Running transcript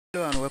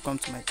Hello and welcome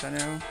to my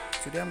channel.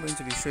 Today I'm going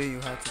to be showing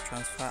you how to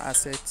transfer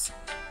assets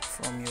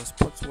from your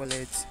sports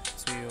wallet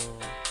to your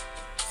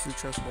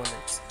futures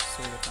wallet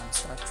so you can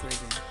start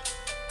trading.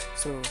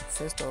 So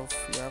first off,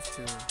 you have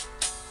to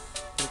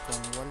click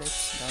on wallet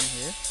down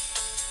here.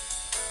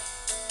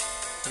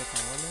 Click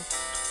on wallet.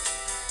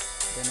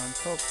 Then on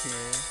top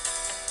here,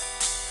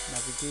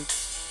 navigate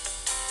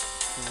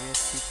to where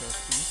futures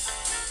is.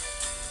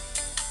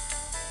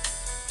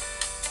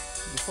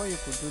 Before you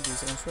could do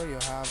this, ensure you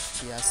have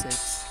the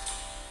assets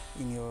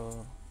in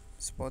your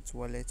sports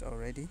wallet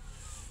already.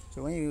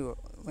 So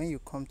when you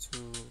come to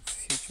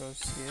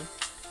futures here,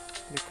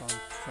 click on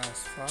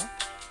transfer.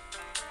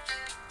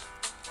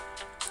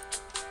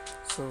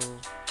 So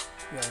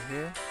you are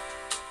here.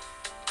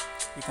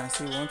 You can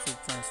see you want to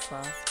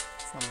transfer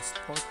from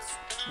sports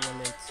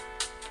wallet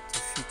to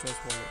futures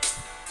wallet.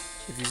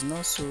 If it's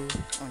not so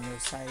on your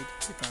side,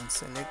 you can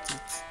select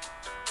it.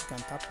 You can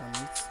tap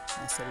on it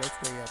and select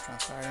where you are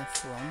transferring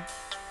from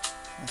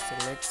and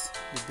select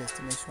the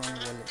destination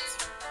wallet.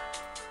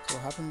 So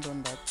having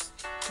done that,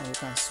 and you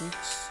can switch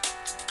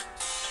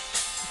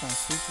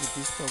with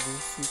this toggle,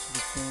 switch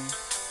between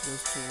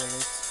those two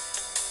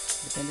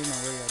wallets depending on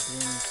where you are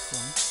doing it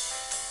from,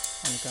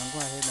 and you can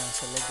go ahead and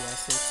select the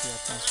assets you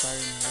are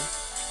transferring here.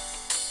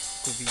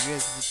 It could be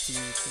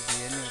USDT, it could be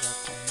any other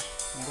coin,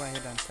 and go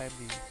ahead and type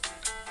the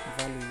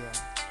value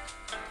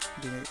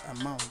the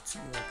amount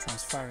you are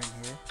transferring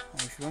here.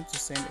 And if you want to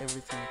send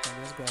everything, you can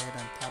just go ahead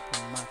and tap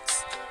on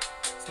max,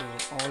 so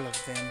all of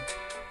them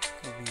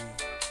will be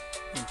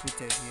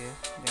inputted here.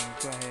 Then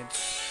go ahead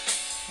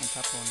and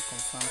tap on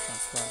confirm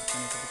transfer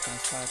and it will be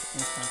transferred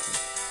instantly.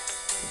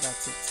 So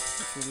that's it.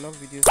 If you love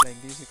videos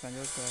like this, you can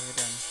just go ahead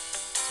and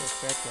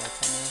subscribe to our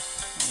channel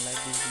and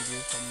like this video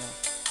for more.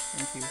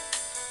 Thank you.